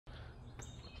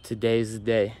today's the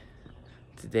day.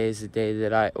 Today's the day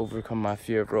that I overcome my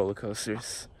fear of roller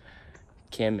coasters.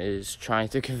 Kim is trying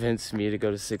to convince me to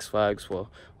go to Six Flags. Well,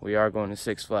 we are going to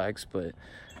Six Flags, but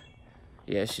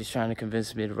yeah, she's trying to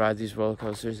convince me to ride these roller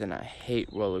coasters, and I hate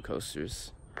roller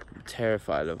coasters. I'm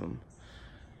terrified of them.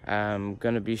 I'm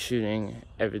gonna be shooting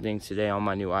everything today on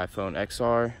my new iPhone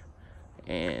XR,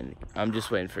 and I'm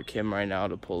just waiting for Kim right now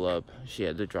to pull up. She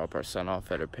had to drop our son off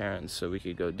at her parents so we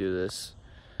could go do this.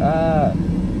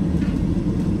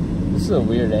 This is a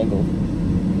weird angle.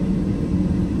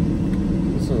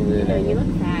 This is a weird angle. You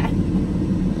look fat.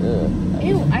 Ugh.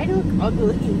 Ew, I look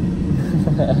ugly.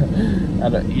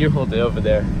 You hold it over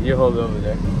there. You hold it over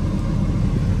there.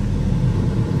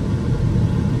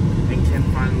 And Kim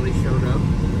finally showed up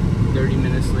 30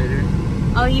 minutes later.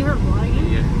 Oh, you were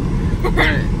vlogging? Yeah.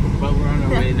 But we're on our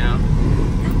way now.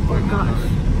 We're on our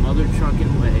mother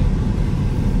trucking way.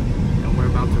 And we're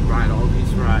about to ride all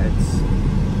these rides.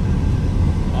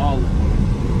 All of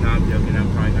them. No, I'm joking. I'm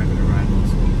probably not going to ride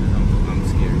most of them because I'm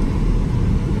scared.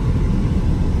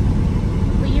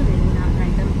 Will you really not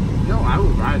ride them? No, I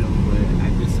would ride them, but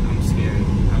I'm scared.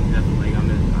 I'm definitely, I'm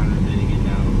admitting it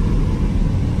now.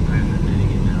 I'm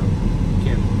admitting it now.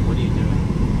 Kim, what are you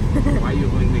doing? Why are you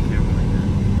holding the camera like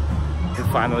that?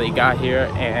 We finally got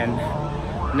here, and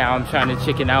now I'm trying to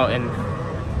chicken out, and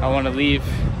I want to leave,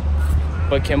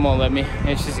 but Kim won't let me,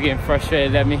 and she's getting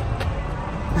frustrated at me.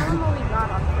 Tell them what we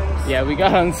got on first. Yeah, we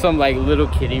got on some like little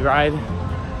kiddie ride,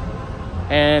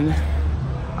 and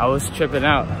I was tripping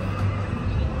out.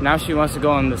 Now she wants to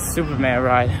go on the Superman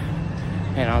ride,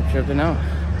 and I'm tripping out.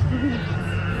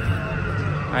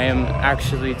 I am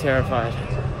actually terrified.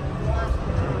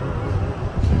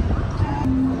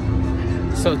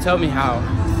 So tell me how.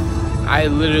 I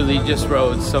literally just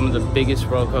rode some of the biggest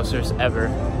roller coasters ever.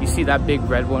 You see that big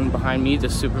red one behind me, the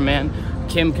Superman?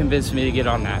 Kim convinced me to get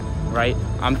on that, right?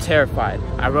 I'm terrified.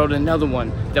 I rode another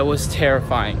one that was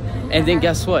terrifying. And then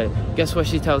guess what? Guess what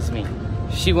she tells me?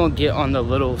 She won't get on the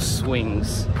little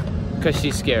swings because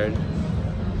she's scared.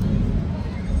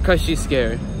 Because she's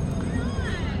scared.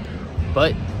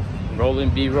 But rolling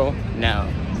B-roll now.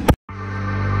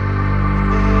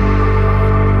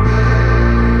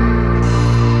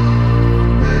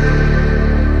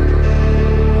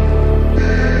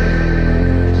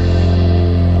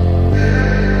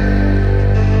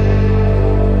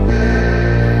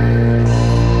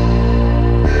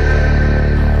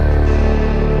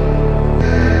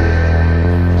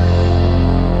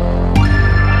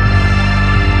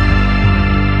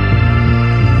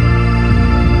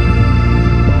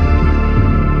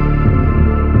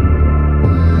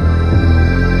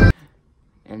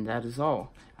 That is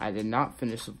all. I did not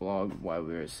finish the vlog while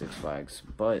we were at Six Flags,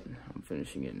 but I'm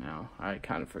finishing it now. I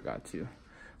kind of forgot to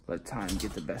let time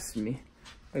get the best of me.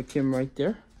 Got Kim right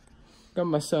there. Got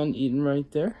my son eating right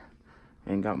there.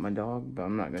 And got my dog, but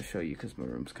I'm not going to show you because my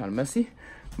room's kind of messy.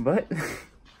 But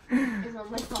It's not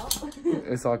my fault.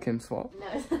 It's all Kim's fault. No,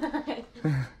 it's not.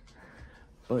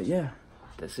 But yeah,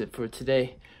 that's it for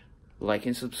today. Like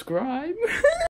and subscribe.